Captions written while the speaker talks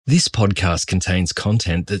This podcast contains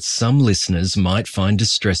content that some listeners might find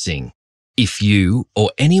distressing. If you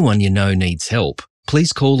or anyone you know needs help,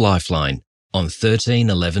 please call Lifeline on 13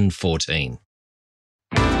 11 14.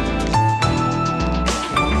 A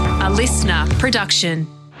listener production.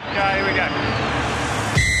 Here we go.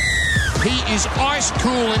 He is ice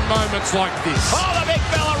cool in moments like this. Oh, the big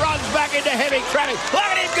fella runs back into heavy traffic. Look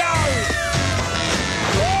at him go!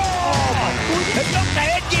 Oh, my goodness. It knocked the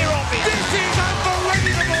headgear off him. This is unbelievable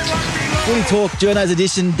rugby. Footy Talk, Journo's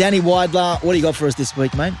edition. Danny Weidler, what do you got for us this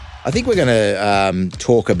week, mate? I think we're going to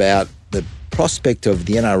talk about the prospect of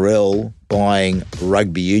the NRL buying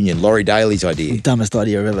rugby union. Laurie Daly's idea. Dumbest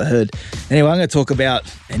idea I've ever heard. Anyway, I'm going to talk about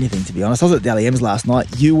anything, to be honest. I was at Dally M's last night.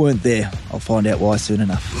 You weren't there. I'll find out why soon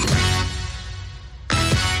enough.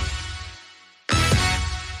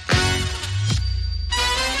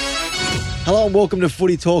 Hello and welcome to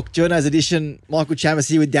Footy Talk, Journo's edition. Michael Chammas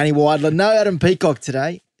here with Danny Weidler. No Adam Peacock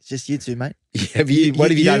today. It's just you two, mate. What have you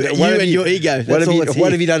done? Your ego.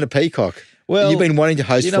 What have you done to Peacock? Well, you've been wanting to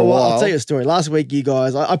host you know for a what? while. I'll tell you a story. Last week, you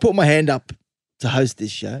guys, I put my hand up to host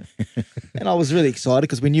this show, and I was really excited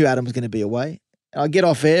because we knew Adam was going to be away. And I get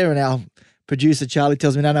off air, and our producer Charlie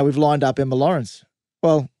tells me, "No, we've lined up Emma Lawrence."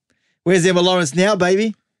 Well, where's Emma Lawrence now,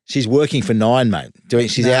 baby? She's working for Nine, mate.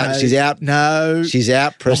 She's out. No, She's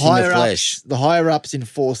out pressing the flesh. The higher ups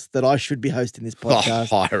enforce that I should be hosting this podcast.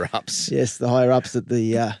 Higher ups. Yes, the higher ups at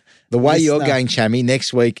the. The way you're going, Chammy,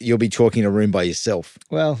 next week you'll be talking in a room by yourself.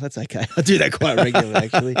 Well, that's okay. I do that quite regularly,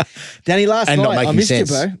 actually. Danny, last And not night, I making missed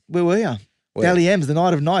sense. you, bro. Where were you? Where? Dally M's, the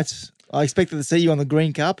night of nights. I expected to see you on the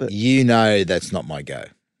green carpet. You know that's not my go.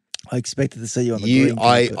 I expected to see you on the green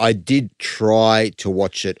carpet. I did try to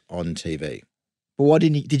watch it on TV. But why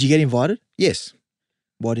didn't you? Did you get invited? Yes.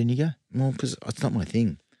 Why didn't you go? Well, because it's not my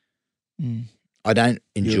thing. Mm. I don't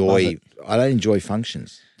enjoy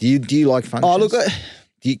functions. Do you like functions? Oh, look,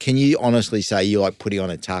 Can you honestly say you like putting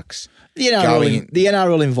on a tux? the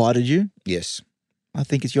NRL invited you. Yes. I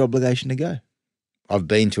think it's your obligation to go. I've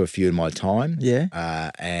been to a few in my time.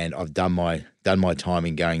 Yeah. And I've done my time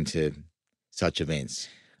in going to such events.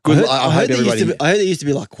 I heard, I hope everybody. I heard there used to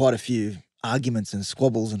be like quite a few arguments and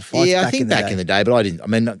squabbles and fights. Yeah, I think back in the day, but I didn't. I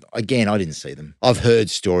mean, again, I didn't see them. I've heard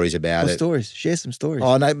stories about What it. stories? Share some stories.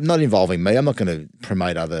 Oh no, not involving me. I'm not going to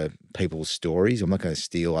promote other people's stories. I'm not going to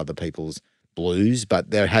steal other people's blues. But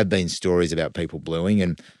there have been stories about people bluing,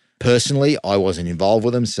 and personally, I wasn't involved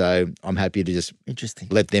with them, so I'm happy to just Interesting.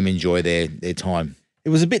 let them enjoy their time. It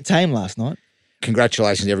was a bit tame last night.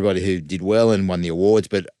 Congratulations to everybody who did well and won the awards,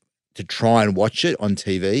 but to try and watch it on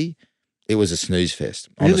TV, it was a snooze fest.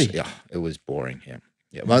 Really? Honestly, it was boring.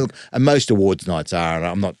 Yeah. Well, and most awards nights are.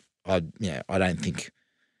 And I don't think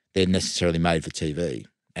they're necessarily made for TV,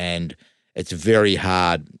 and it's very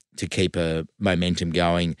hard to keep a momentum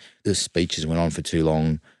going. The speeches went on for too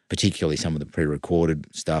long, particularly some of the pre-recorded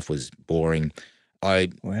stuff was boring. I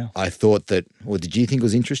thought that. Well, did you think it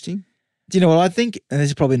was interesting? Do you know what I think? And this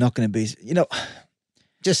is probably not going to be.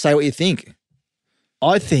 Just say what you think.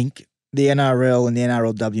 I think the NRL and the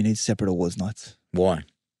NRLW need separate awards nights. Why?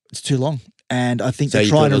 It's too long. And I think So they're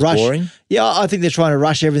you trying thought to it was rush. boring? Yeah, I think they're trying to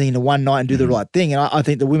rush everything into one night and do the right thing. And I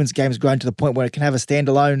think the women's game has grown to the point where it can have a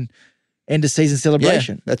standalone end of season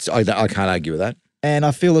celebration. Yeah, I can't argue with that. And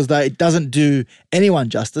I feel as though it doesn't do anyone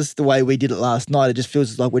justice the way we did it last night. It just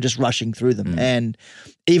feels like we're just rushing through them. And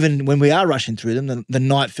even when we are rushing through them, the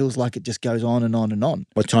night feels like it just goes on and on and on.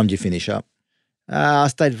 What time do you finish up? I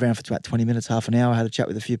stayed around for about 20 minutes, half an hour. I had a chat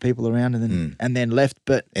with a few people around and then left.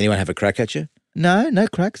 But Anyone have a crack at you? no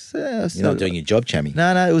cracks. You're not doing your job, Chammy.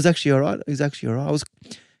 No, it was actually all right. I was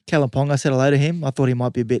Callum I said hello to him. I thought he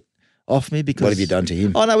might be a bit off me because. What have you done to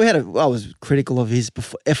him? Oh no, I was critical of his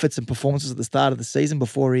efforts and performances at the start of the season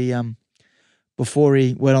before he went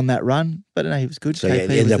on that run. But no, he was good. So you KP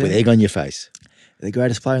end was up with there. egg on your face. The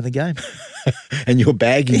greatest player in the game. And you're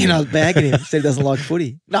bagging him. I was bagging him. Said he doesn't like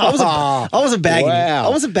footy. No, I wasn't bagging him. I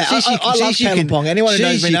wasn't bagging. I love Caleb Ponga. Anyone who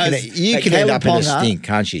knows me knows you that can end Caleb up in a Ponga- stink,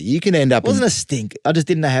 can't you? You can end up. It wasn't a stink. I just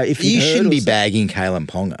didn't know how. If You he'd heard shouldn't or be something. bagging Kalen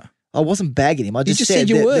Ponga. I wasn't bagging him. I just, just said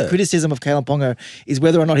you were. The criticism of Caleb Ponga is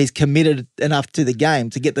whether or not he's committed enough to the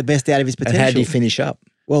game to get the best out of his And potential. how did he finish up?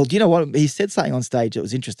 Well, do you know what? He said something on stage that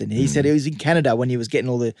was interesting. He said he was in Canada when he was getting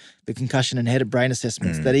all the concussion and head of brain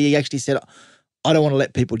assessments, that he actually said, I don't want to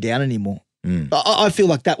let people down anymore. I feel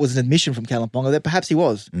like that was an admission from Caleb Ponga that perhaps he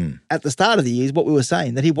was. At the start of the year is what we were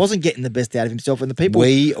saying, that he wasn't getting the best out of himself. And the people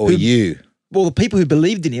you? Well, the people who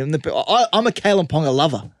believed in him, I'm a Caleb Ponga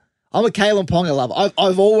lover.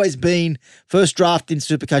 I've always been first draft in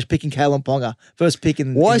Supercoach picking Caleb Ponga, first pick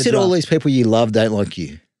in Why in is the it all draft. these people you love don't like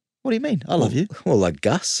you? What do you mean? I love you. Well, like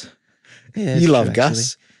Gus. Yeah, You it's love true,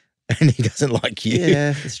 Gus. and he doesn't like you.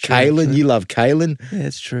 Yeah, it's true. Kalen, actually. you love Kalen. Yeah,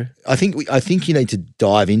 it's true. I think you need to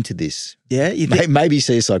dive into this. Yeah, you think? Maybe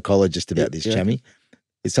see a psychologist about Yeah, this, yeah. Chammy.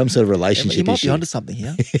 It's some sort of relationship You might issue. be onto something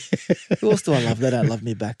here. Who else do I love? They don't love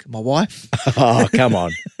me back. My wife. Oh, come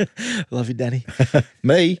on. Love you, Danny.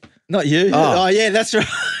 Me? Not you. Oh. Oh, yeah, that's right.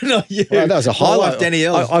 Not you. Well, that was a My highlight. wife,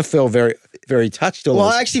 Danielle. I felt very, very touched. Well,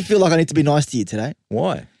 I actually feel like I need to be nice to you today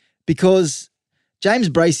Why? because James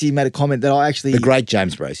Bracey made a comment that I actually. The great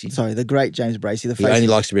James Bracey. Sorry, the great James Bracey, the He face, only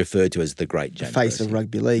likes to be referred to as the great James face Bracey. of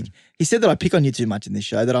rugby league. He said that I pick on you too much in this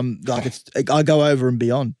show, that I'm like, I go over and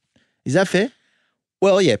beyond. Is that fair?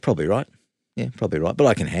 Well, yeah, probably right. Yeah, probably right. But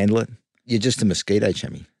I can handle it. You're just a mosquito,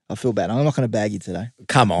 Chammy. I feel bad. I'm not going to bag you today.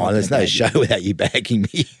 Come on, I'm there's gonna no bag show you. without you bagging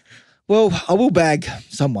me. Well, I will bag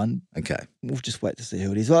someone. Okay. We'll just wait to see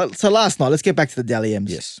who it is. Well, so last night, let's get back to the Dally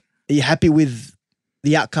M's. Yes. Are you happy with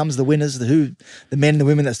the outcomes, the winners, the men and the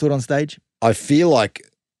women that stood on stage? I feel like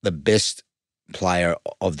the best player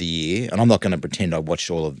of the year, and I'm not going to pretend I watched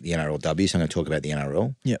all of the NRLW, so I'm going to talk about the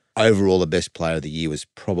NRL. Yeah. Overall, the best player of the year was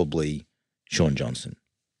probably Shaun Johnson.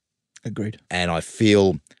 Agreed. And I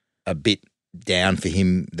feel a bit down for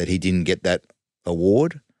him that he didn't get that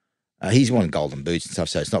award. He's won golden boots and stuff,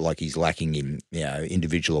 so it's not like he's lacking in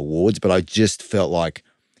individual awards, but I just felt like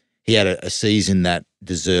he had a season that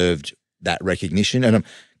deserved that recognition. And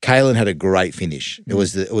Kalen had a great finish. It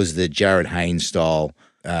was the Jared Haynes style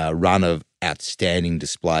run of outstanding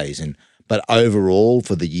displays. But overall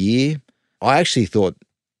for the year, I actually thought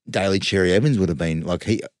Daly Cherry Evans would have been like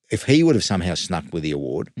if he would have somehow snuck with the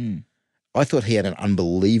award. I thought he had an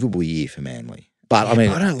unbelievable year for Manly. But I mean,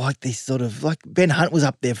 I don't like these sort of like Ben Hunt was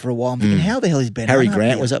up there for a while. I'm thinking, how the hell is Ben Harry Hunt?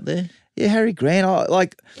 Grant was up there. Yeah, Harry Grant.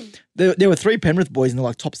 There were three Penrith boys in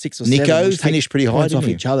the top 6 or 7. Nico which take finished pretty high, points didn't off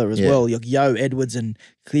he? each other as well. Yo, Edwards and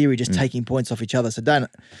Cleary just taking points off each other. So don't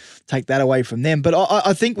take that away from them. But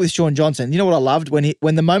I think with Shaun Johnson, you know what I loved when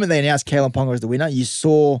the moment they announced Kalen Ponga as the winner, you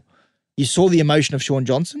saw the emotion of Shaun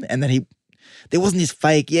Johnson, and then there wasn't this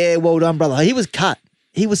fake, yeah, well done, brother. He was cut.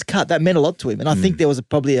 He was cut. That meant a lot to him. And I think there was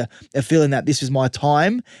probably a feeling that this is my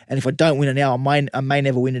time, and if I don't win it now, I may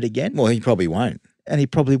never win it again. Well, he probably won't. And he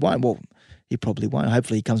probably won't. Well, he probably won't.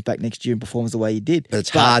 Hopefully he comes back next year and performs the way he did. But it's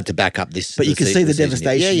hard to back up this. But you can see the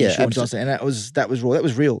devastation in Shaun absolutely. Johnson, and that was raw. That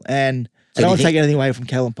was real. And So I don't do want you to take anything away from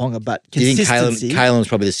Kalen Ponga, but Do you think consistency. Kalen was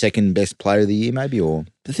probably the second best player of the year, maybe? Or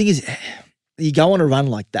The thing is, you go on a run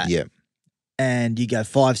like that, yeah, and you go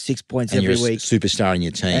 5-6 points and every you're a week, superstar in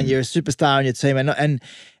your team, and you're a superstar on your team,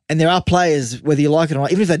 and there are players, whether you like it or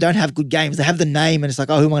not, even if they don't have good games, they have the name, and it's like,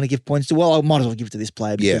 oh, who am I going to give points to? Well, I might as well give it to this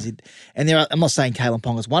player because I'm not saying Kalen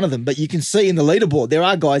Ponga's one of them, but you can see in the leaderboard there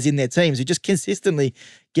are guys in their teams who just consistently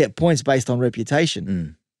get points based on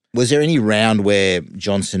reputation. Was there any round where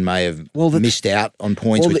Johnson may have missed out on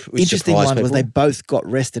points? Well, which the interesting surprised one was people? they both got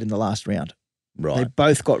rested in the last round. Right. They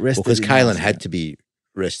both got rested. Because in the Kalen last had round. to be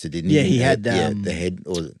rested, didn't he? Yeah, he had, the head,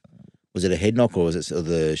 or was it a head knock or was it sort of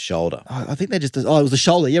the shoulder? I think they just. Oh, it was the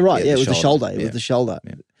shoulder. You're right. Yeah, Yeah, the it was the shoulder. shoulder. It Yeah. was the shoulder.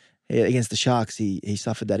 Yeah, against the Sharks, he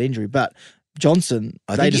suffered that injury. But Johnson,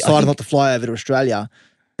 I they think decided not to fly over to Australia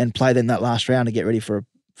and play them that last round to get ready for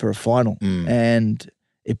a final, and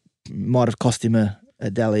it might have cost him a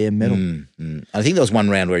Dally M medal. I think there was one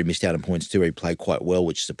round where he missed out on points too, where he played quite well,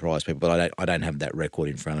 which surprised people. But I don't have that record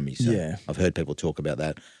in front of me, so Yeah. I've heard people talk about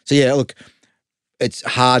that. So yeah, look, it's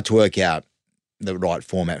hard to work out the right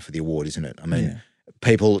format for the award, isn't it? I mean,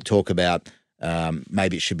 people talk about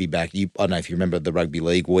maybe it should be back. I don't know if you remember the Rugby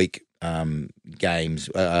League Week games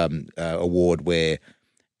award where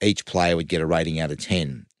each player would get a rating out of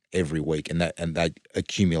 10 every week, and they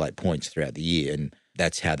accumulate points throughout the year, and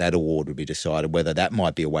that's how that award would be decided. Whether that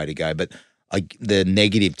might be a way to go, but the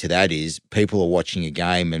negative to that is people are watching a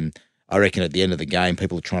game, and I reckon at the end of the game,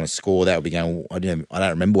 people are trying to score. That would be going, I don't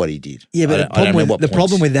remember what he did. Yeah, but I don't remember what the points.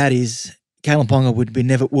 problem with that is Kalen Ponga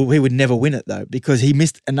would never win it though, because he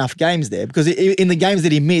missed enough games there. Because in the games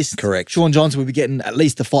that he missed, Correct. Shaun Johnson would be getting at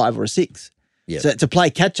least a 5 or a 6. Yeah. So to play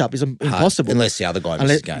catch up is impossible. Unless the other guy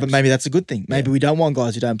misses games. But maybe that's a good thing. Maybe we don't want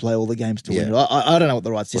guys who don't play all the games to win it. I don't know what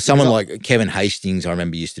the right system Well, someone is. like Kevin Hastings, I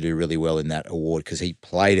remember, used to do really well in that award because he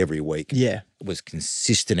played every week. Yeah. Was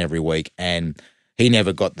consistent every week, and he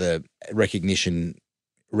never got the recognition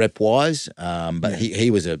rep-wise. But he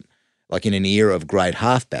was like in an era of great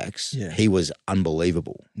halfbacks, he was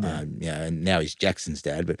unbelievable. And now he's Jackson's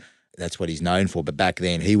dad, but that's what he's known for. But back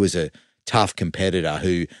then, he was a tough competitor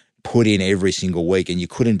who put in every single week, and you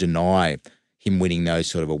couldn't deny him winning those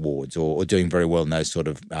sort of awards or doing very well in those sort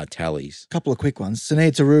of tallies. Couple of quick ones.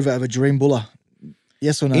 Sinead Taruva over Dream Buller.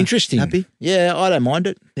 Yes or no? Interesting. Happy? Yeah, I don't mind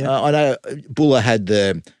it. Yeah. I know Buller had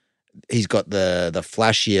the he's got the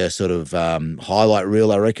flashier sort of highlight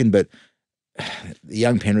reel, I reckon. But the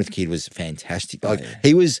young Penrith kid was fantastic. Like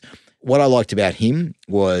he was. What I liked about him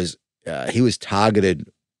was he was targeted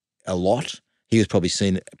a lot. He was probably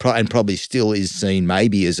seen, and probably still is seen,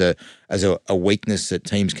 maybe as a weakness that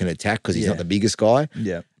teams can attack because he's not the biggest guy.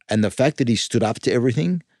 Yeah. And the fact that he stood up to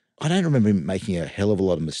everything, I don't remember him making a hell of a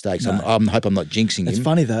lot of mistakes. No. I hope I'm not jinxing him. It's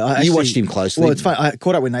funny though. You watched him closely. Well, it's funny. I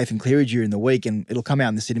caught up with Nathan Cleary during the week, and it'll come out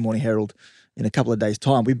in the Sydney Morning Herald in a couple of days'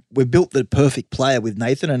 time. We built the perfect player with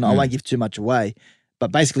Nathan, and I won't give too much away.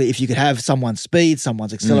 But basically, if you could have someone's speed,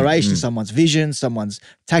 someone's acceleration, someone's vision, someone's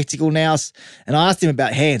tactical nous, and I asked him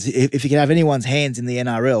about hands. If you could have anyone's hands in the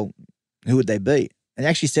NRL, who would they be? And he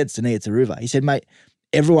actually said Sania Taruva. He said, mate,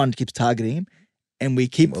 everyone keeps targeting him, and we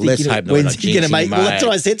keep thinking, when's he going to make? Well, that's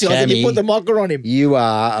what I said to him. I said, you put the mocker on him. You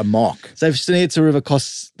are a mock. So if Sania Taruva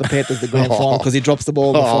costs the Panthers the grand final because he drops the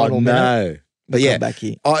ball in the final minute, but yeah, back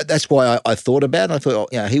here. That's why I thought about it. I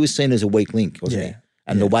thought, he was seen as a weak link, wasn't he?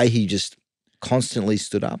 And the way he just constantly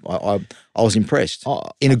stood up, I was impressed.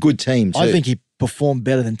 In a good team too. I think he performed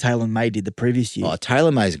better than Taylor May did the previous year.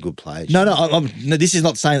 Taylor May's a good player. No, this is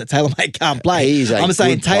not saying that Taylor May can't play. I'm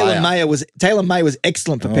saying Taylor May was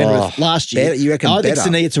excellent for Penrith last year. You reckon I think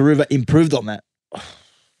better? Sania Taruva improved on that. I'm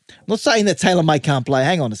not saying that Taylor May can't play.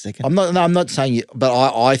 Hang on a second. I'm not saying you, but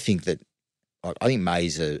I think that I think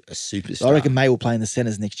May's a superstar. I reckon May will play in the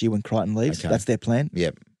centres next year when Crichton leaves. Okay. That's their plan.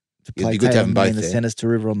 Yep. To play It'd be good to have them both in the there. centres,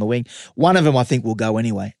 Taruva on the wing. One of them I think will go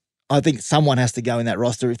anyway. I think someone has to go in that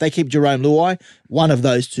roster. If they keep Jerome Luai, one of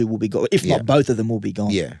those two will be gone. If not, both of them will be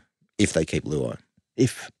gone. Yeah, if they keep Luai.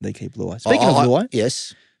 Speaking of Luai,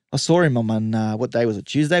 yes, I saw him on, what day was it?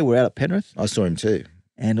 Tuesday. We're out at Penrith. I saw him too.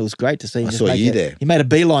 And it was great to see him. I saw you there. He made a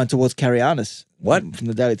beeline towards Carianis. What? From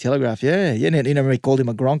the Daily Telegraph. Yeah. You know, he called him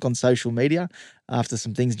a gronk on social media after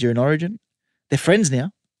some things during Origin. They're friends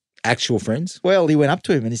now. Actual friends? Well, he went up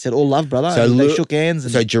to him and he said, all love, brother. So and they shook hands.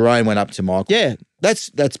 And, so Jerome went up to Michael. Yeah.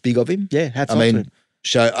 That's big of him. Yeah, hats off to him.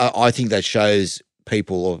 I think that shows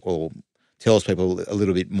people or tells people a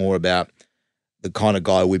little bit more about the kind of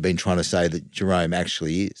guy we've been trying to say that Jerome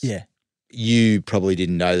actually is. Yeah. You probably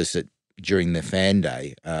didn't notice it during the fan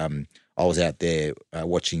day. I was out there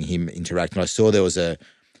watching him interact, and I saw there was an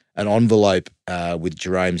envelope with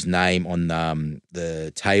Jerome's name on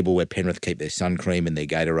the table where Penrith keep their sun cream and their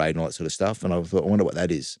Gatorade and all that sort of stuff. And I thought, I wonder what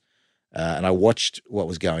that is. And I watched what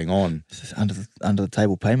was going on. Under the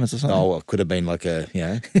table payments or something? Oh, well, it could have been like a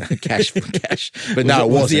cash. But no, it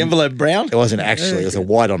wasn't. Was the envelope brown? It wasn't actually. It was a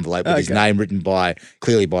white envelope with his name written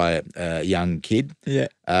clearly by a young kid. Yeah.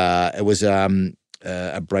 It was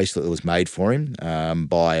a bracelet that was made for him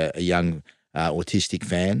by a young autistic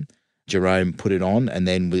fan. Jerome put it on and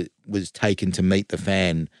then was taken to meet the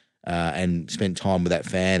fan and spent time with that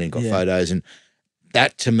fan and got photos. And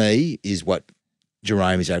that, to me, is what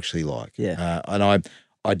Jerome is actually like. Yeah. And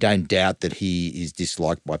I don't doubt that he is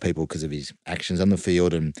disliked by people because of his actions on the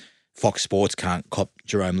field, and Fox Sports can't cop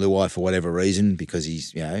Jerome Luai for whatever reason because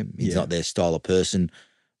he's not their style of person.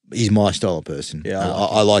 He's my style of person. Yeah,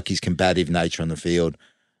 I like his combative nature on the field.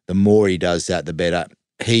 The more he does that, the better.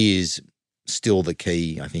 He is still the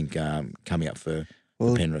key, I think, coming up for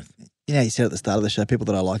Penrith. You know, you said at the start of the show, people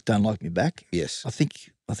that I like don't like me back. Yes. I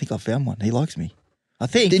think I found one. He likes me. I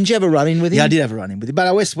think. Didn't you have a run-in with him? Yeah, I did have a run-in with him,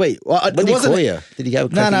 but we're sweet. Well, what did he call you? Did he go?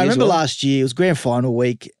 No, I remember last year, it was grand final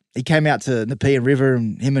week. He came out to Nepean River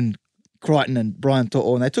and him and Crichton and Brian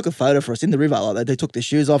To'o, and they took a photo for us in the river. Like they took their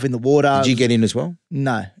shoes off in the water. Did you get in as well?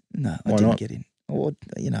 No, I didn't get in. Well,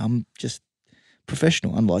 I'm just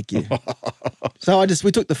professional, unlike you. So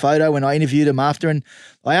we took the photo when I interviewed him after, and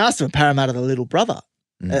I asked him, Parramatta, the little brother.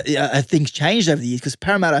 Have things changed over the years? Because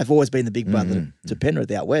Parramatta have always been the big brother to Penrith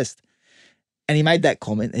out west. And he made that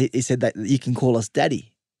comment. He said that you can call us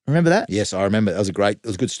daddy. Remember that? Yes, I remember. It was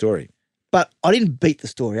a good story. But I didn't beat the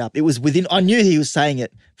story up. It was I knew he was saying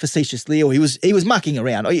it facetiously, or he was mucking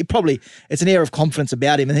around. Or it's an air of confidence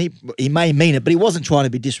about him, and he may mean it, but he wasn't trying to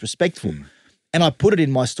be disrespectful. And I put it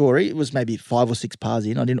in my story. It was maybe 5 or 6 parts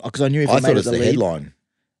in. I didn't, because I knew if I made it the lead, headline.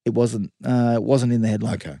 It wasn't. It wasn't in the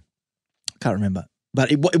headline. Okay, can't remember.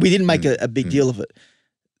 But we didn't make a big deal of it,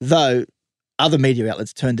 though. Other media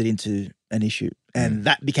outlets turned it into an issue, and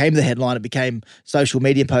that became the headline. It became social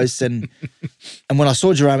media posts, and when I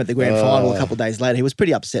saw Jerome at the grand final a couple of days later, he was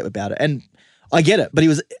pretty upset about it. And I get it, but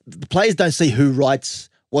the players don't see who writes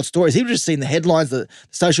what stories. He was just seeing the headlines, the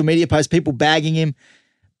social media posts, people bagging him.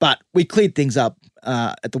 But we cleared things up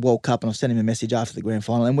at the World Cup, and I sent him a message after the grand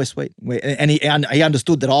final, and we're sweet. And he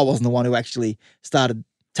understood that I wasn't the one who actually started.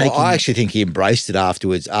 I actually think he embraced it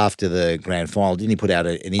afterwards, after the grand final. Didn't he put out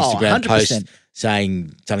an Instagram post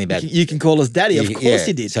saying something about You can call us daddy. Of course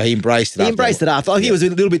he did. So he embraced it. He embraced it after. He was a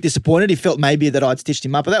little bit disappointed. He felt maybe that I'd stitched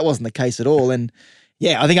him up, but that wasn't the case at all. And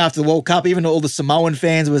yeah, I think after the World Cup, even all the Samoan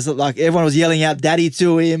fans was like, everyone was yelling out daddy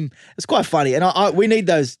to him. It's quite funny. And we need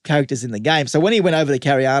those characters in the game. So when he went over to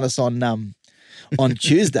Carianis on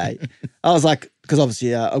Tuesday, I was like, because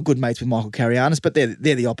obviously I'm good mates with Michael Carianis, but they're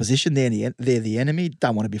the opposition. They're the enemy.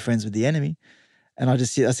 Don't want to be friends with the enemy. And I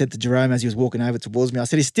said to Jerome as he was walking over towards me, I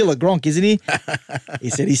said, he's still a Gronk, isn't he?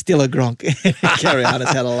 He said, he's still a Gronk.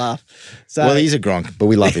 Carianis had a laugh. So, well, he's a Gronk, but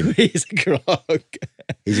we love him. He's a Gronk.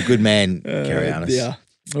 He's a good man, Carianis. Yeah.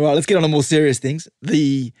 All right, let's get on to more serious things.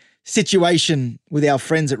 The situation with our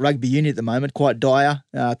friends at Rugby Union at the moment, quite dire.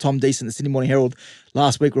 Tom Deason, the Sydney Morning Herald,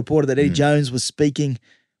 last week reported that Eddie Jones was speaking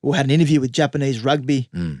or had an interview with Japanese rugby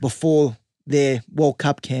before their World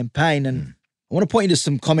Cup campaign. And I want to point you to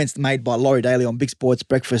some comments made by Laurie Daly on Big Sports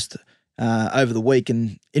Breakfast over the week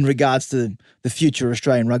and in regards to the future of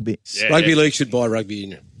Australian rugby. Rugby League should buy Rugby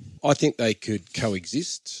Union. I think they could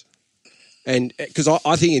coexist. And because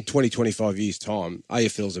I think in 20, 25 years' time,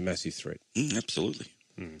 AFL's a massive threat. Absolutely.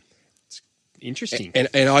 It's interesting. And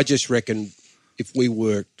I just reckon if we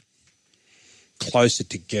worked closer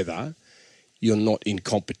together, you're not in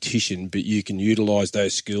competition, but you can utilise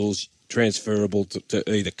those skills transferable to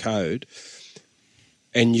either code,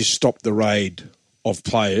 and you stop the raid of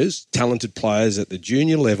players, talented players at the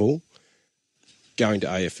junior level, going to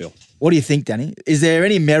AFL. What do you think, Danny? Is there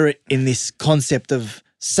any merit in this concept of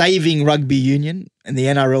saving rugby union and the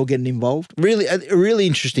NRL getting involved? Really, a really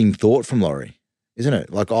interesting thought from Laurie, isn't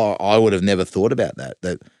it? Like, I would have never thought about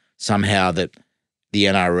that somehow that the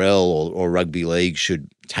NRL or rugby league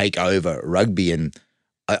should take over rugby. And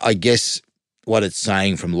I guess what it's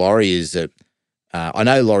saying from Laurie is that I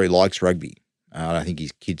know Laurie likes rugby. I think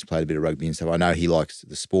his kids played a bit of rugby and stuff. I know he likes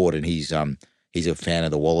the sport, and he's a fan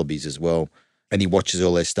of the Wallabies as well. And he watches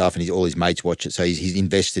all their stuff, and all his mates watch it. So he's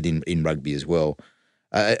invested in rugby as well.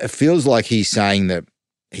 It feels like he's saying that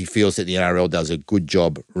he feels that the NRL does a good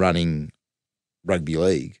job running rugby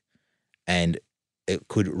league, and it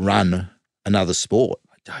could run another sport.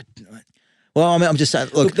 Well, I mean, I'm just saying.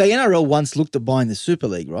 Look, the NRL once looked at buying the Super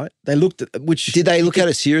League, right? They looked at which. Did they look at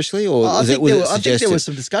it seriously, or I think there were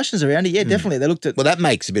some discussions around it. Yeah, definitely. They looked at. Well, that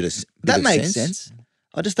makes a bit of that makes sense.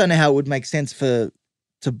 I just don't know how it would make sense to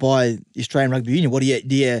buy the Australian Rugby Union. What do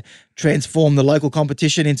you transform the local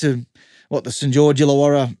competition into? What, the St George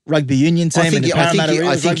Illawarra Rugby Union team? I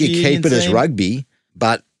think you keep it as rugby,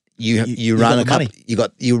 but you run a couple.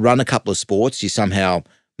 You run a couple of sports. You somehow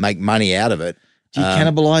make money out of it. Do you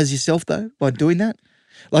cannibalise yourself though by doing that?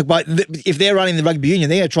 Like if they're running the rugby union,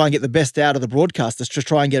 they're going to try and get the best out of the broadcasters to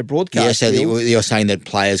try and get a broadcast. Yeah, so you're saying that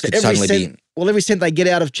players could suddenly be. Well, every cent they get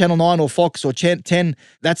out of Channel 9 or Fox or 10,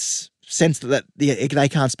 that's sense that they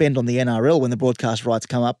can't spend on the NRL when the broadcast rights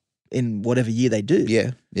come up in whatever year they do.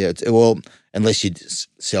 Yeah. Well, unless you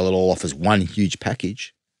sell it all off as one huge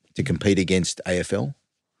package to compete against AFL,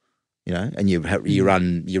 and you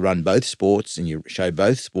run both sports and you show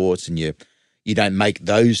both sports, and you don't make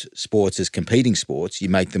those sports as competing sports. You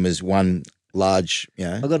make them as one large.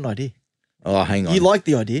 I got an idea. Oh, hang on. You like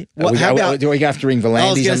the idea? Do we have to ring Volandis?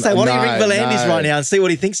 I was going to say, why don't you ring Volandis right now and see what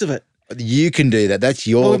he thinks of it? You can do that. That's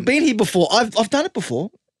your. Well, we've been here before. I've done it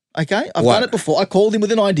before. Okay, I've done it before. I called him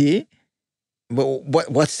with an idea. Well,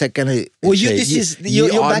 what's that going to? Well, you're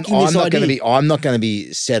backing this idea. I'm not going to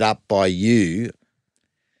be set up by you.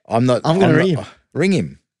 I'm not. I'm going to ring him. Ring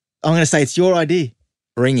him. I'm going to say it's your idea.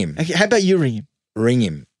 Ring him. Okay, how about you ring him? Ring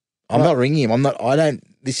him. I'm not ringing him. I don't.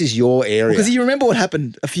 This is your area. Because you remember what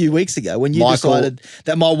happened a few weeks ago when you decided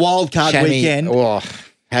that my wild card weekend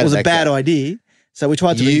was a bad idea. So we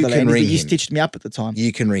tried to ring Volandis, but you stitched me up at the time.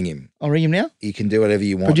 You can ring him. I'll ring him now? You can do whatever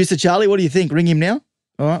you want. Producer Charlie, what do you think? Ring him now?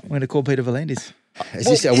 All right, I'm going to call Peter Volandis.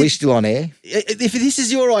 Are we still on air? If this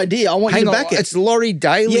is your idea, I want you to back it. It's Laurie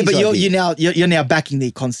Daly's idea. Yeah, but you're now backing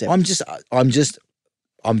the concept.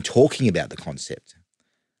 I'm talking about the concept.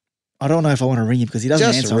 I don't know if I want to ring him because he doesn't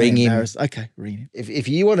answer. Just ring him. Okay, ring him. If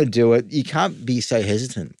you want to do it, you can't be so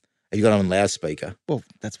hesitant. Have you got him on loudspeaker? Well,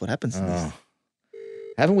 that's what happens.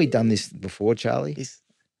 Haven't we done this before, Charlie?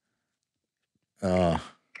 Oh.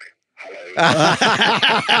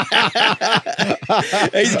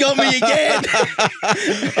 He's got me again.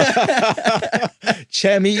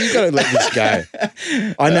 Chammy, you got to let this go.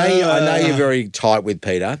 I know you're very tight with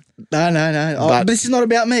Peter. No. But this is not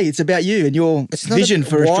about me. It's about you and your vision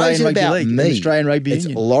for Australian Rugby League. Me? Australian Rugby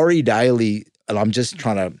Union. It's Laurie Daly, and I'm just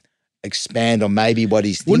trying to expand on maybe what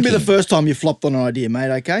he's thinking. Wouldn't be the first time you flopped on an idea,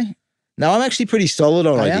 mate, okay? No, I'm actually pretty solid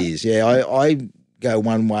on ideas. Yeah, I go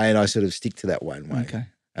one way and I sort of stick to that one way. Okay.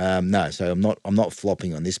 No, so I'm not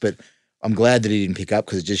flopping on this, but I'm glad that he didn't pick up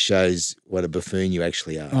because it just shows what a buffoon you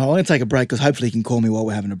actually are. Oh, I'm going to take a break because hopefully he can call me while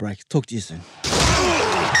we're having a break. Talk to you soon.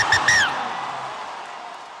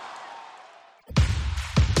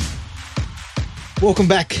 Welcome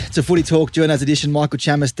back to Footy Talk. Journo's edition. Michael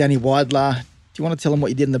Chammas, Danny Weidler. Do you want to tell him what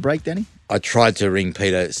you did in the break, Danny? I tried to ring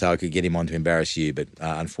Peter so I could get him on to embarrass you, but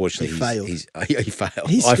unfortunately He failed. He failed.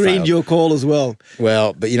 He I screened failed. your call as well.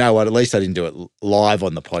 Well, but you know what? At least I didn't do it live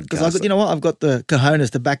on the podcast. Because you know what? I've got the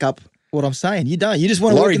cojones to back up what I'm saying. You don't. You just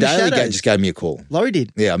want to Laurie work in the Daly shadows. just gave me a call. Laurie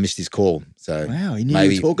did. Yeah, I missed his call. So Wow, he knew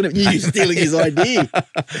maybe, you were talking. You were stealing his idea.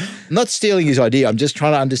 I'm not stealing his idea. I'm just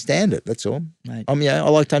trying to understand it. That's all. Mate. I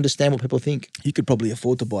like to understand what people think. You could probably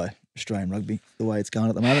afford to buy Australian rugby the way it's going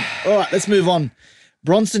at the moment. All right, let's move on.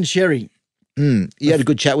 Bronson Xerri. You had a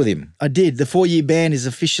good chat with him. I did. The 4-year ban is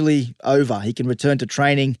officially over. He can return to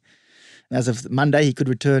training. As of Monday, he could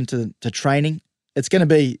return to training. It's going to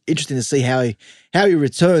be interesting to see how he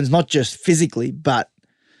returns, not just physically, but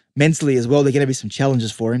mentally as well. There are going to be some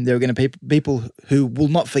challenges for him. There are going to be people who will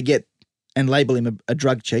not forget and label him a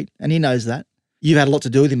drug cheat, and he knows that. You've had a lot to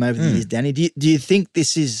do with him over the years, Danny. Do you think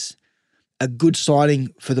this is a good signing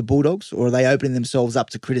for the Bulldogs, or are they opening themselves up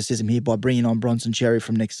to criticism here by bringing on Bronson Xerri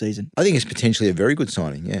from next season? I think it's potentially a very good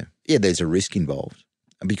signing, yeah. Yeah, there's a risk involved.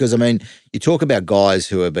 Because, I mean, you talk about guys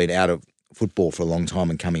who have been out of football for a long time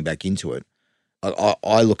and coming back into it.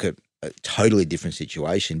 I look at a totally different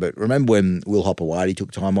situation. But remember when Will Hopewadi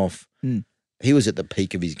took time off? He was at the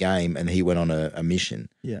peak of his game and he went on a mission.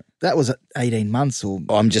 Yeah. That was 18 months or...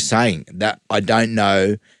 I'm just saying that I don't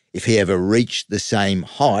know if he ever reached the same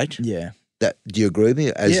height. Yeah. Do you agree with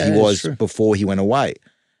me? As he was before he went away.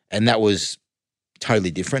 And that was totally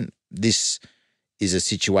different. This is a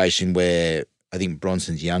situation where I think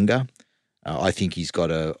Bronson's younger. I think he's got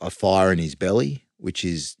a fire in his belly, which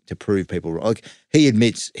is to prove people wrong. Like, he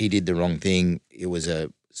admits he did the wrong thing. It was a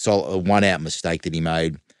one-out mistake that he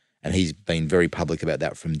made, and he's been very public about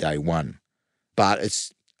that from day one. But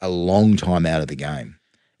it's a long time out of the game.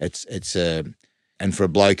 And for a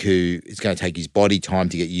bloke who is going to take his body time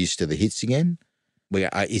to get used to the hits again,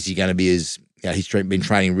 is he going to be he's been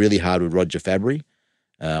training really hard with Roger Fabry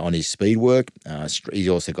on his speed work. He's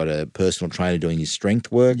also got a personal trainer doing his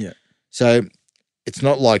strength work. Yeah. So it's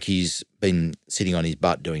not like he's been sitting on his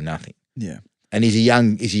butt doing nothing. Yeah. And he's a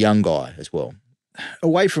young guy as well.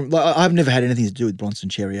 Away from, I've never had anything to do with Bronson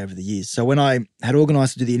Xerri over the years. So when I had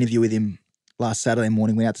organised to do the interview with him last Saturday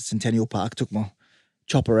morning, went out to Centennial Park, took my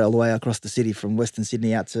chopper all the way across the city from Western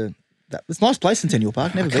Sydney out to that. It's a nice place, Centennial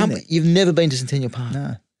Park. Never been there. You've never been to Centennial Park?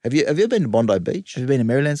 No. Have you ever been to Bondi Beach? Have you been to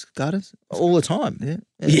Maryland's Gardens? All the time.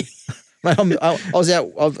 Yeah. Mate, I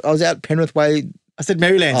was out Penrith Way. I said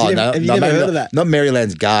Maryland's. Have you never heard of that? Not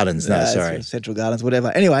Maryland's Gardens. No, sorry. Central Gardens,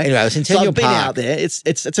 whatever. Anyway, Centennial so I've been Park. out there.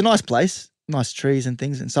 It's a nice place, nice trees and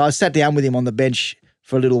things. And so I sat down with him on the bench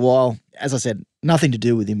for a little while. As I said, nothing to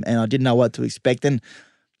do with him, and I didn't know what to expect. And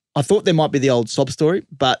I thought there might be the old sob story,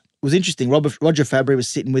 but it was interesting. Roger Fabry was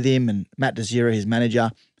sitting with him and Matt Desira, his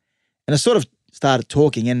manager, and I sort of started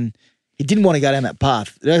talking, and he didn't want to go down that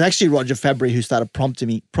path. It was actually Roger Fabry who started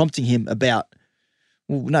prompting him about,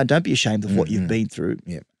 well, no, don't be ashamed of what you've been through.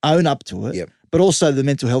 Yep. Own up to it. Yep. But also the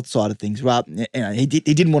mental health side of things. Right? He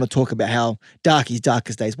didn't want to talk about how dark his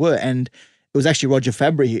darkest days were, and it was actually Roger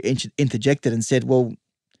Fabry who interjected and said, well,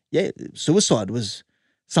 yeah, suicide was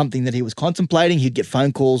something that he was contemplating. He'd get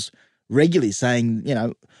phone calls regularly saying,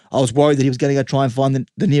 I was worried that he was going to go try and find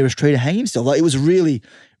the nearest tree to hang himself. Like, it was really,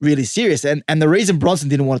 really serious. And the reason Bronson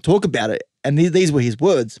didn't want to talk about it, and these were his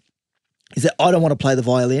words, is that I don't want to play the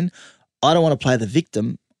violin. I don't want to play the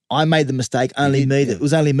victim. I made the mistake. It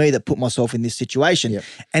was only me that put myself in this situation. Yep.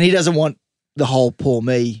 And he doesn't want the whole poor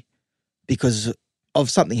me because of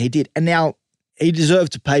something he did. And now he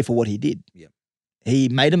deserved to pay for what he did. Yep. He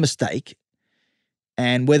made a mistake.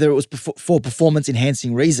 And whether it was for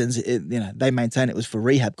performance-enhancing reasons, they maintain it was for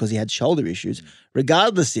rehab because he had shoulder issues.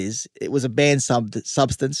 Regardless, it was a banned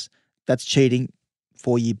substance. That's cheating,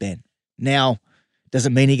 4-year ban. Now, does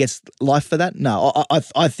it mean he gets life for that? No.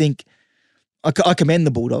 I think I commend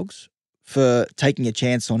the Bulldogs for taking a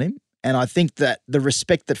chance on him. And I think that the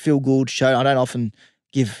respect that Phil Gould showed, I don't often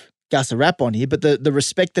give Gus a rap on here, but the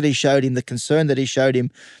respect that he showed him, the concern that he showed him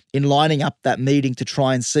in lining up that meeting to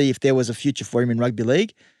try and see if there was a future for him in rugby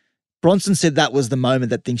league, Bronson said that was the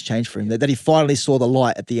moment that things changed for him, that he finally saw the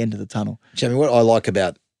light at the end of the tunnel. Jamie, what I like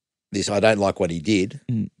about this, I don't like what he did,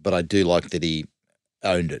 but I do like that he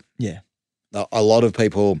owned it. Yeah. A lot of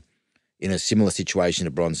people in a similar situation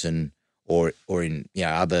to Bronson or in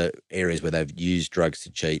other areas where they've used drugs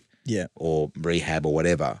to cheat or rehab or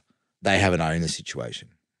whatever, they haven't owned the situation.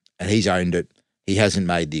 And he's owned it. He hasn't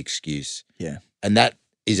made the excuse. Yeah. And that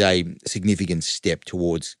is a significant step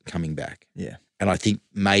towards coming back. Yeah. And I think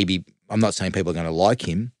maybe, I'm not saying people are going to like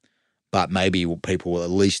him, but maybe people will at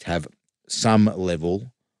least have some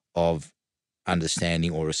level of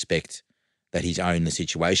understanding or respect that he's owned the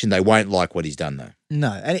situation. They won't like what he's done, though.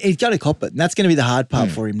 No, and he's got to cop it. And that's going to be the hard part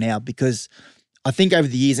for him now, because I think over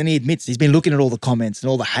the years, and he admits he's been looking at all the comments and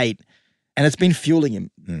all the hate, and it's been fueling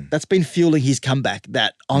him. That's been fueling his comeback,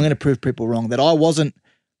 that I'm going to prove people wrong, that I wasn't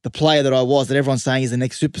the player that I was, that everyone's saying is the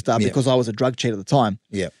next superstar because I was a drug cheat at the time.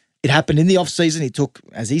 Yeah. It happened in the off-season. He took,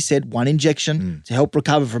 as he said, one injection to help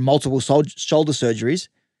recover from multiple shoulder surgeries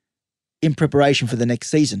in preparation for the next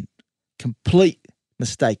season. Complete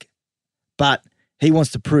mistake. But he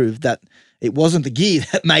wants to prove that it wasn't the gear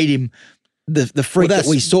that made him the freak that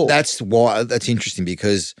we saw. That's interesting,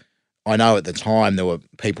 because I know at the time there were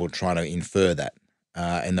people trying to infer that,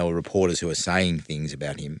 and there were reporters who were saying things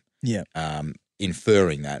about him,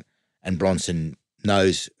 inferring that. And Bronson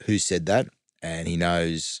knows who said that, and he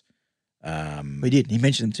knows. He did. He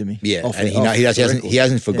mentioned them to me. Yeah, and he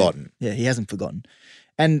hasn't forgotten. Yeah, he hasn't forgotten.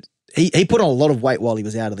 And he put on a lot of weight while he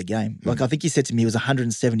was out of the game. Like I think he said to me he was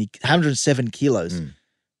 107 kilos.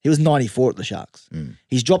 He was 94 at the Sharks.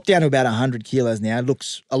 He's dropped down to about 100 kilos now.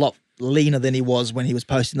 Looks a lot leaner than he was when he was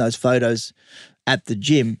posting those photos at the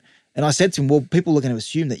gym. And I said to him, well, people are going to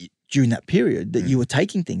assume that during that period that you were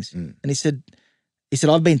taking things. And he said,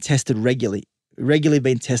 I've been tested regularly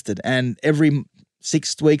been tested. And every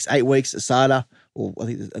 6 weeks, 8 weeks, ASADA, or I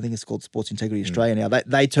think it's called Sports Integrity Australia now,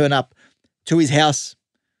 they turn up to his house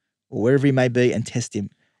or wherever he may be and test him.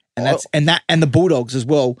 And and the Bulldogs as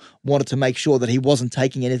well wanted to make sure that he wasn't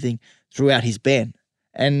taking anything throughout his ban.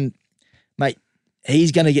 And mate,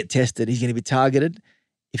 he's going to get tested. He's going to be targeted.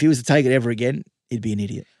 If he was to take it ever again, he'd be an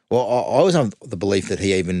idiot. Well, I was on the belief that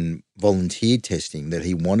he even volunteered testing, that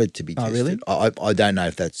he wanted to be tested. Oh, really? I don't know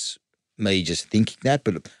if that's me just thinking that,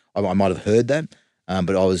 but I might have heard that.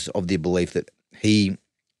 But I was of the belief that he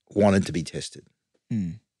wanted to be tested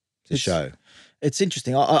to show. It's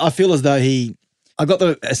interesting. I feel as though I got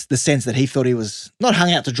the sense that he thought he was not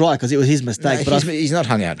hung out to dry because it was his mistake. No, he's not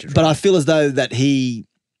hung out to dry. But I feel as though that he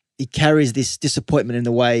carries this disappointment in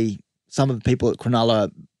the way some of the people at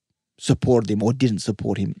Cronulla supported him or didn't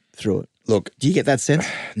support him through it. Look, do you get that sense?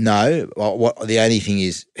 No. The only thing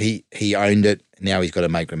is he owned it. Now he's got to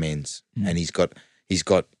make amends, and he's got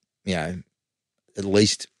at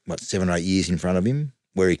least 7 or 8 years in front of him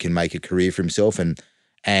where he can make a career for himself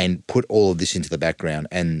and put all of this into the background.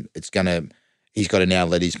 And he's got to now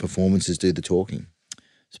let his performances do the talking.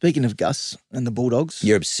 Speaking of Gus and the Bulldogs,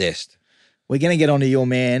 you're obsessed. We're going to get onto your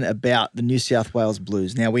man about the New South Wales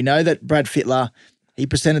Blues. Now we know that Brad Fittler, he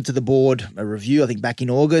presented to the board a review, I think back in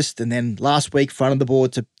August, and then last week fronted the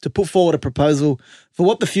board to put forward a proposal for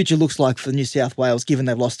what the future looks like for New South Wales, given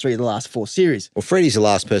they've lost 3 of the last 4 series. Well, Freddie's the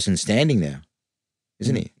last person standing now,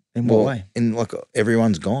 isn't he? In what way?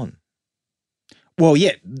 Everyone's gone. Well,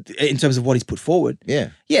 yeah, in terms of what he's put forward. Yeah.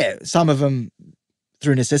 Yeah, some of them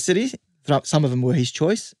through necessity, some of them were his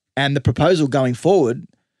choice. And the proposal going forward,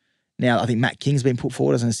 now I think Matt King's been put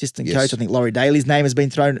forward as an assistant coach. I think Laurie Daly's name has been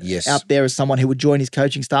thrown out there as someone who would join his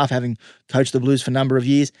coaching staff, having coached the Blues for a number of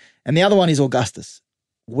years. And the other one is Augustus.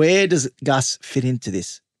 Where does Gus fit into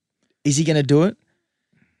this? Is he going to do it?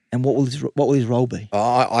 And what will his role be?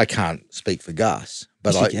 I can't speak for Gus.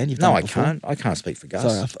 But yes, you can. You've done it before. I can't speak for Gus.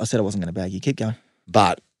 Sorry, I said I wasn't going to bag you. Keep going.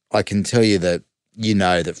 But I can tell you that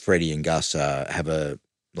that Freddie and Gus have a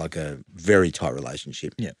very tight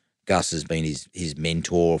relationship. Yeah. Gus has been his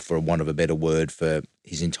mentor, for want of a better word, for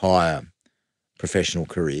his entire professional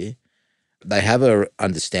career. They have an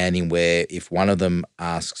understanding where if one of them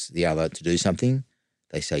asks the other to do something,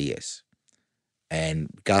 they say yes. And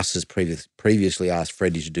Gus has previously asked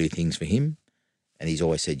Freddie to do things for him, and he's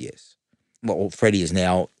always said yes. Well, Freddie has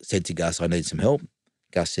now said to Gus, I need some help.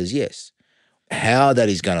 Gus says yes. How that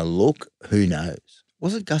is going to look, who knows?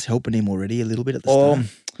 Wasn't Gus helping him already a little bit at the start?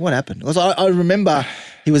 What happened? Because I remember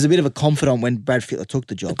he was a bit of a confidant when Brad Fittler took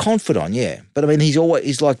the job. A confidant, yeah. But I mean, he's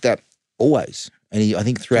like that always. And I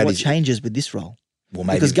think throughout what changes with this role? Well,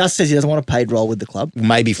 maybe because Gus says he doesn't want a paid role with the club.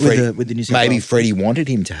 Maybe Freddie, with the New South Wales. Maybe Freddie wanted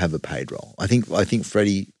him to have a paid role. I think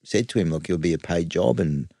Freddie said to him, "Look, you'll be a paid job,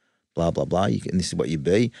 and blah blah blah. And this is what you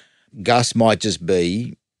be." Gus might just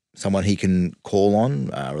be someone he can call on,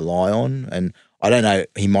 rely on, and I don't know.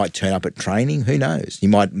 He might turn up at training. Who knows? He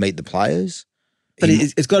might meet the players. But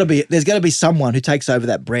there's got to be someone who takes over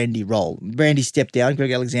that Brandy role. Brandy stepped down.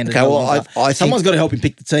 Greg Alexander. Okay, well, someone's got to help him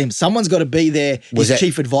pick the team. Someone's got to be there. His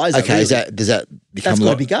chief advisor. Okay, really. Does that become? That's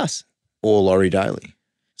got to be Gus or Laurie Daly.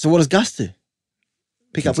 So what does Gus do?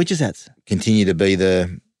 Pick up witches' hats. Continue to be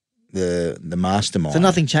the mastermind. So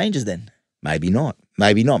nothing changes then. Maybe not.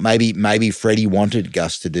 Maybe Freddie wanted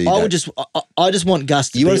Gus to do that. I just want Gus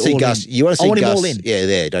to You be want to see all Gus? in. You want to I see want him Gus? all in. Yeah,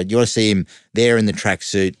 there. Don't you want to see him there in the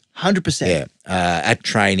tracksuit? 100%. Yeah, at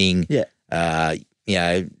training. Yeah.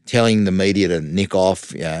 Telling the media to nick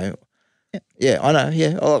off. Yeah, I know.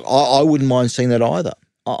 Yeah, I wouldn't mind seeing that either.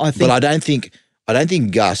 I think, but I don't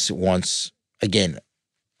think Gus wants. Again,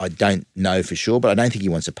 I don't know for sure, but I don't think he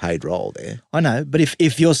wants a paid role there. I know, but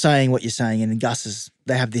if you're saying what you're saying, and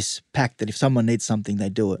they have this pact that if someone needs something, they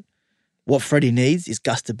do it. What Freddie needs is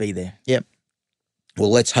Gus to be there. Yep.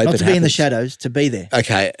 Well, let's hope not it to happens. be in the shadows, to be there.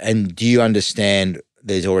 Okay, and do you understand?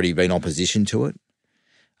 There's already been opposition to it.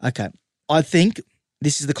 Okay, I think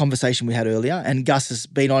this is the conversation we had earlier, and Gus has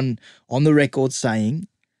been on the record saying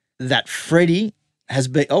that Freddie has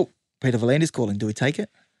been. Oh, Peter Valandi's calling. Do we take it?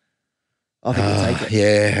 I think we take it.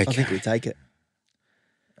 Yeah, okay. I think we take it.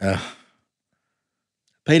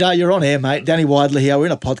 Peter, you're on air, mate. Danny Widley here. We're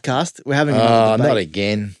in a podcast. We're having another debate. Not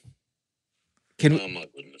again. Oh, my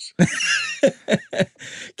goodness.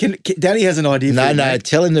 Can Danny has an idea for you, No, mate.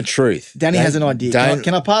 tell him the truth. Danny has an idea.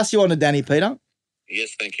 Can I pass you on to Danny, Peter?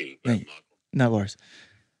 Yes, thank you, Yeah. Michael. No worries.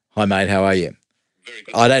 Hi, mate. How are you? Very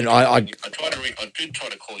good. I did try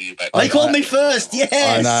to call you back. He called me first. Yes.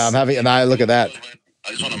 I know. I'm having. No, look at that. I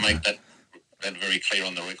just want to make that very clear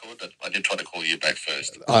on the record that I did try to call you back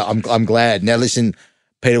first. I'm glad. Now, listen,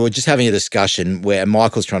 Peter, we're just having a discussion where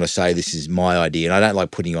Michael's trying to say this is my idea, and I don't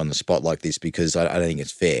like putting you on the spot like this because I don't think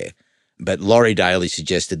it's fair. But Laurie Daly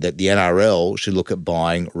suggested that the NRL should look at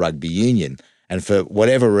buying rugby union. And for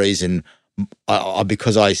whatever reason,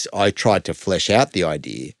 because I tried to flesh out the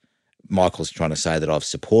idea, Michael's trying to say that I've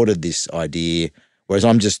supported this idea, whereas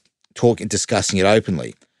I'm just discussing it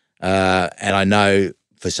openly. And I know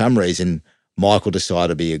for some reason Michael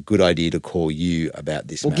decided it'd be a good idea to call you about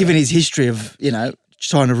this. Well, given his history of,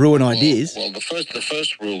 trying to ruin ideas. Well, the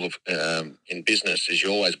first rule of in business is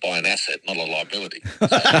you always buy an asset, not a liability.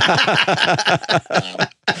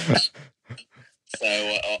 So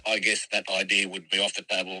I guess that idea would be off the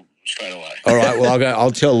table straight away. All right. Well,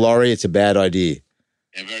 I'll tell Laurie it's a bad idea.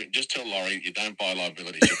 Yeah, just tell Laurie you don't buy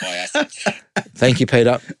liabilities, you buy assets. Thank you,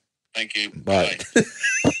 Peter. Thank you. Bye.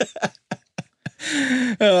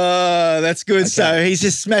 That's good. Okay. So he's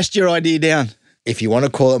just smashed your idea down. If you want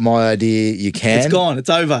to call it my idea, you can. It's gone. It's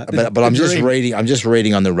over. But I'm just reading. I'm just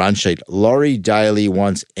reading on the run sheet. Laurie Daly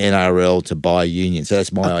wants NRL to buy union. So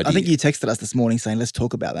that's my idea. I think you texted us this morning saying let's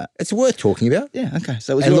talk about that. It's worth talking about. Yeah. Okay.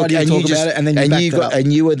 So it was your idea to talk about it, and then you backed it up.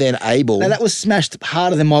 And you were then able. Now that was smashed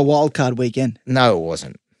harder than my wildcard weekend. No, it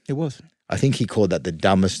wasn't. It was. I think he called that the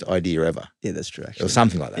dummest idea ever. Yeah, that's true. Actually, it was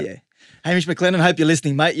something like that. Yeah. Hamish McLennan, hope you're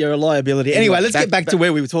listening, mate. You're a liability. Anyway, let's get back to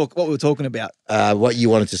what we were talking about. What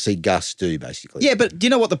you wanted to see Gus do, basically. Yeah, but do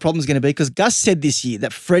you know what the problem's going to be? Because Gus said this year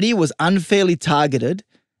that Freddie was unfairly targeted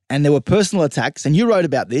and there were personal attacks, and you wrote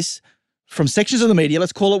about this from sections of the media,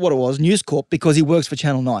 let's call it what it was, News Corp, because he works for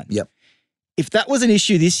Channel 9. Yep. If that was an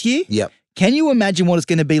issue this year, yep. Can you imagine what it's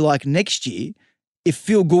going to be like next year if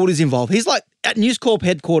Phil Gould is involved? He's like, at News Corp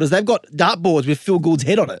headquarters, they've got dartboards with Phil Gould's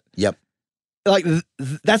head on it. Yep. Like,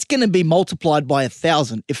 that's going to be multiplied by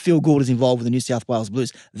 1,000 if Phil Gould is involved with the New South Wales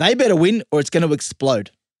Blues. They better win or it's going to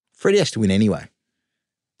explode. Freddie has to win anyway.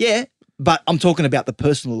 Yeah, but I'm talking about the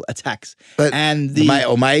personal attacks and the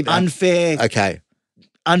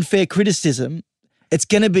unfair criticism. It's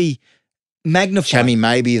going to be magnified. Chammy,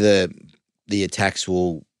 maybe the attacks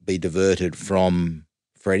will be diverted from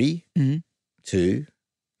Freddie to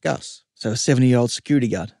Gus. So a 70-year-old security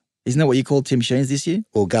guard. Isn't that what you called Tim Sheens this year?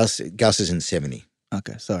 Well, Gus isn't 70.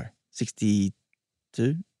 Okay, sorry. 62?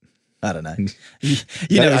 I don't know.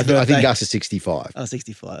 I think Gus is 65. Oh,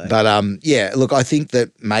 65. Okay. But, yeah, look, I think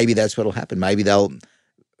that maybe that's what will happen. Maybe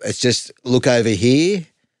it's just look over here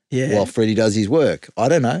while Freddie does his work. I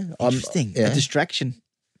don't know. Interesting. A distraction.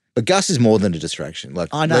 But Gus is more than a distraction. Like,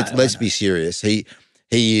 I know. Let's be serious. He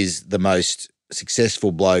is the most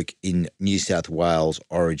successful bloke in New South Wales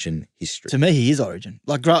Origin history. To me, he is Origin.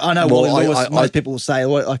 Like, I know most people will say,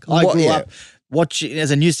 like, I grew up watching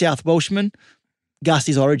as a New South Welshman. Gus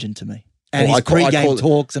is Origin to me, and his pre-game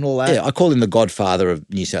talks and all that. Yeah, I call him the godfather of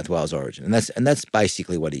New South Wales Origin, and that's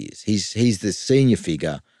basically what he is. He's the senior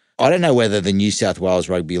figure. I don't know whether the New South Wales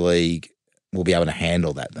Rugby League will be able to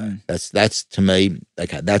handle that though. That's to me,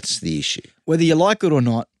 okay, that's the issue. Whether you like it or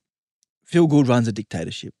not, Phil Gould runs a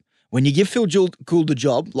dictatorship. When you give Phil Gould the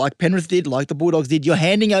job, like Penrith did, like the Bulldogs did, you're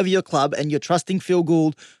handing over your club and you're trusting Phil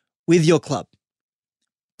Gould with your club.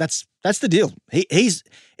 That's the deal.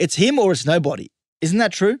 It's him or it's nobody. Isn't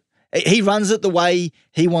that true? He runs it the way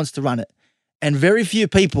he wants to run it. And very few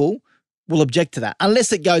people will object to that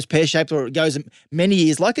unless it goes pear-shaped or it goes many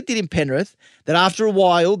years like it did in Penrith, that after a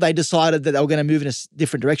while they decided that they were going to move in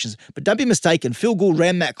different directions. But don't be mistaken, Phil Gould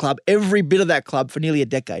ran that club, every bit of that club, for nearly a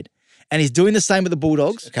decade. And he's doing the same with the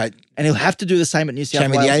Bulldogs. Okay. And he'll have to do the same at New South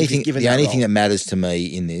Wales. The only thing that matters to me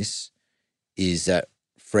in this is that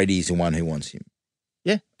Freddie's the one who wants him.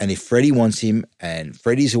 Yeah. And if Freddie wants him, and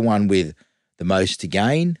Freddie's the one with the most to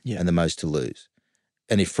gain and the most to lose.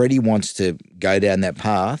 And if Freddie wants to go down that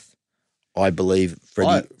path, I believe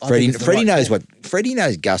Freddie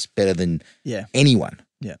knows Gus better than anyone.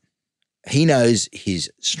 Yeah. He knows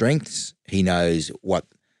his strengths. He knows what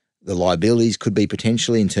the liabilities could be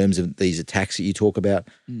potentially in terms of these attacks that you talk about.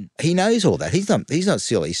 He knows all that. He's not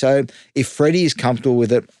silly. So if Freddie is comfortable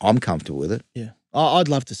with it, I'm comfortable with it. Yeah. I'd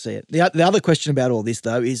love to see it. The other question about all this,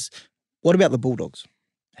 though, is what about the Bulldogs?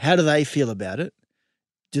 How do they feel about it?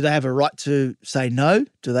 Do they have a right to say no?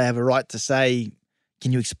 Do they have a right to say,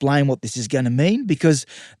 can you explain what this is going to mean? Because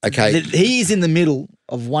he is in the middle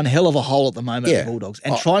of one hell of a hole at the moment, the Bulldogs,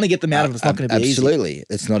 and trying to get them out of it's not going to be easy. Absolutely.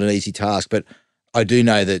 It's not an easy task, but I do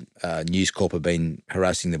know that News Corp have been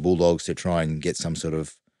harassing the Bulldogs to try and get some sort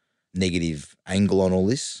of negative angle on all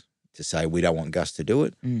this, to say we don't want Gus to do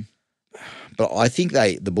it. But I think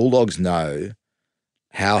the Bulldogs know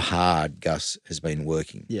how hard Gus has been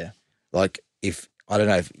working. Yeah. Like I don't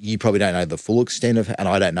know if you probably don't know the full extent of, and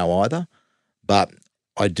I don't know either, but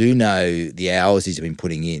I do know the hours he's been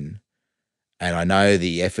putting in, and I know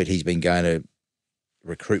the effort he's been going to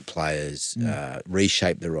recruit players,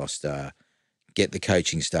 reshape the roster, get the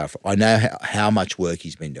coaching staff. I know how much work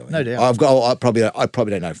he's been doing. No doubt. I probably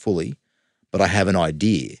don't know fully, but I have an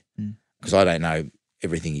idea because I don't know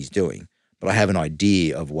everything he's doing, but I have an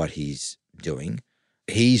idea of what he's doing.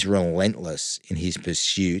 He's relentless in his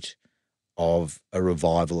pursuit of a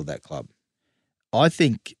revival of that club. I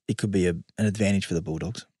think it could be an advantage for the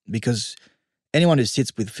Bulldogs because anyone who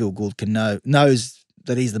sits with Phil Gould knows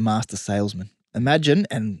that he's the master salesman. Imagine,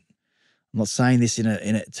 and I'm not saying this in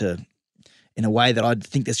a way that I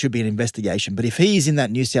think there should be an investigation, but if he is in that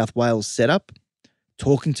New South Wales setup,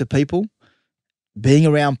 talking to people, being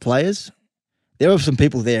around players, there are some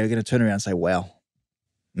people there who are going to turn around and say, wow,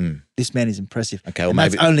 this man is impressive. Okay, well,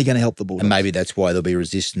 maybe that's only going to help the Bulldogs. And maybe that's why there'll be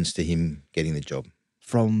resistance to him getting the job.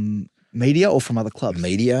 From media or from other clubs?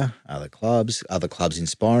 Media, other clubs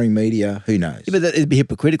inspiring media, who knows? Yeah, but it'd be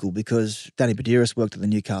hypocritical because Danny Badiris worked at the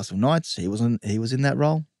Newcastle Knights. He was in that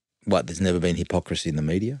role. What, there's never been hypocrisy in the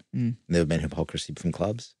media? Never been hypocrisy from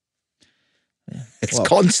clubs? Yeah. It's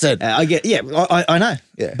constant. I know.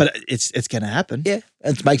 Yeah. But it's going to happen. Yeah.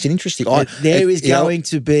 It makes it interesting. There is going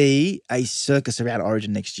to be a circus around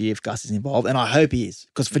Origin next year if Gus is involved, and I hope he is,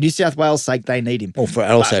 because for New South Wales' sake, they need him.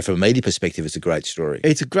 Well, also from a media perspective, it's a great story.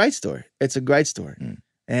 It's a great story.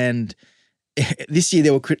 And this year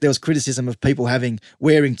there was criticism of people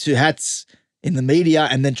wearing two hats in the media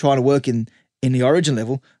and then trying to work in the Origin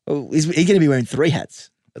level. Well, he's going to be wearing three hats.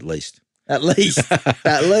 At least. At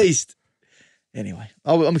least. Anyway,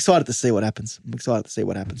 I'm excited to see what happens.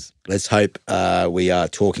 Let's hope we are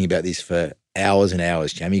talking about this for hours and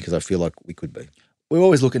hours, Jamie, because I feel like we could be. We're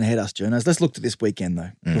always looking ahead, us journos. Let's look to this weekend,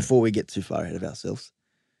 though, before we get too far ahead of ourselves.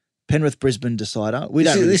 Penrith-Brisbane decider.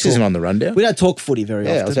 This isn't on the rundown. We don't talk footy very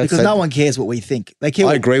often because no one cares what we think. They care.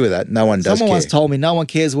 I agree with that. No one does care. Someone once told me, no one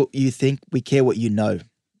cares what you think. We care what you know.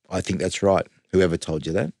 I think that's right. Whoever told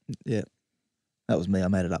you that? Yeah. That was me. I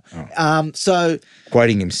made it up. Oh. So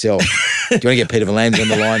quoting himself. Do you want to get Peter Valams on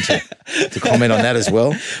the line to comment on that as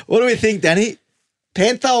well? What do we think, Danny?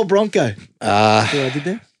 Panther or Bronco? See what I did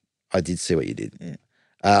there? I did see what you did.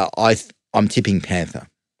 Yeah. I'm tipping Panther.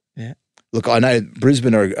 Yeah. Look, I know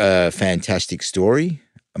Brisbane are a fantastic story,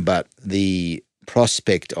 but the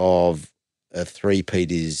prospect of a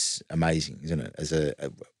three-peat is amazing, isn't it? As an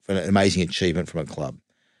amazing achievement from a club.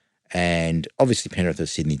 And obviously Penrith are a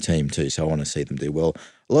Sydney team too, so I want to see them do well.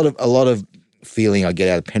 A lot of feeling I get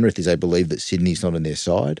out of Penrith is they believe that Sydney's not on their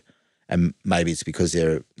side, and maybe it's because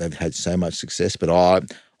they've had so much success. But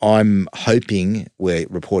I'm hoping we're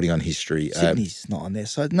reporting on history. Sydney's not on their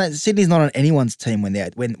side. No, Sydney's not on anyone's team when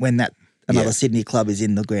that another Sydney club is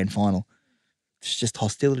in the grand final. It's just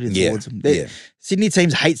hostility towards them. Sydney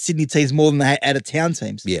teams hate Sydney teams more than they hate out-of-town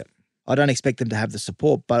teams. Yeah, I don't expect them to have the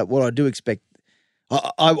support, but what I do expect.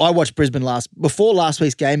 I watched Brisbane before last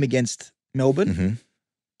week's game against Melbourne. Mm-hmm.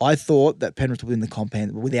 I thought that Penrith would win the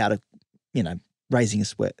compound without raising a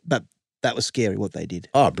sweat, but that was scary what they did.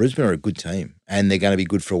 Oh, Brisbane are a good team, and they're going to be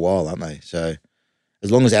good for a while, aren't they? So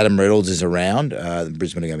as long as Adam Reynolds is around,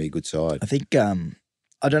 Brisbane are going to be a good side. I think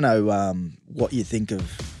I don't know what you think of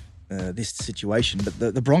this situation,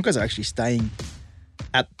 but the Broncos are actually staying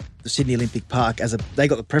at the Sydney Olympic Park they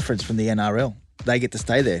got the preference from the NRL. They get to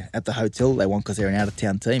stay there at the hotel they want because they're an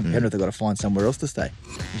out-of-town team. I don't know if they've got to find somewhere else to stay.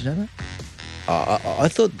 Did you know that? I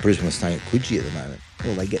thought Brisbane was staying at Coogee at the moment.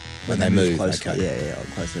 Well, they get when they move closer. okay. Yeah,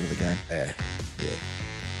 closer to the game. Yeah.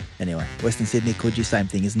 Anyway, Western Sydney, Coogee, same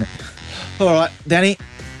thing, isn't it? All right, Danny,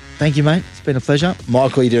 thank you, mate. It's been a pleasure.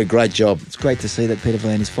 Michael, you did a great job. It's great to see that Peter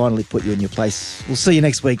Verlaine has finally put you in your place. We'll see you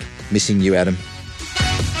next week. Missing you, Adam.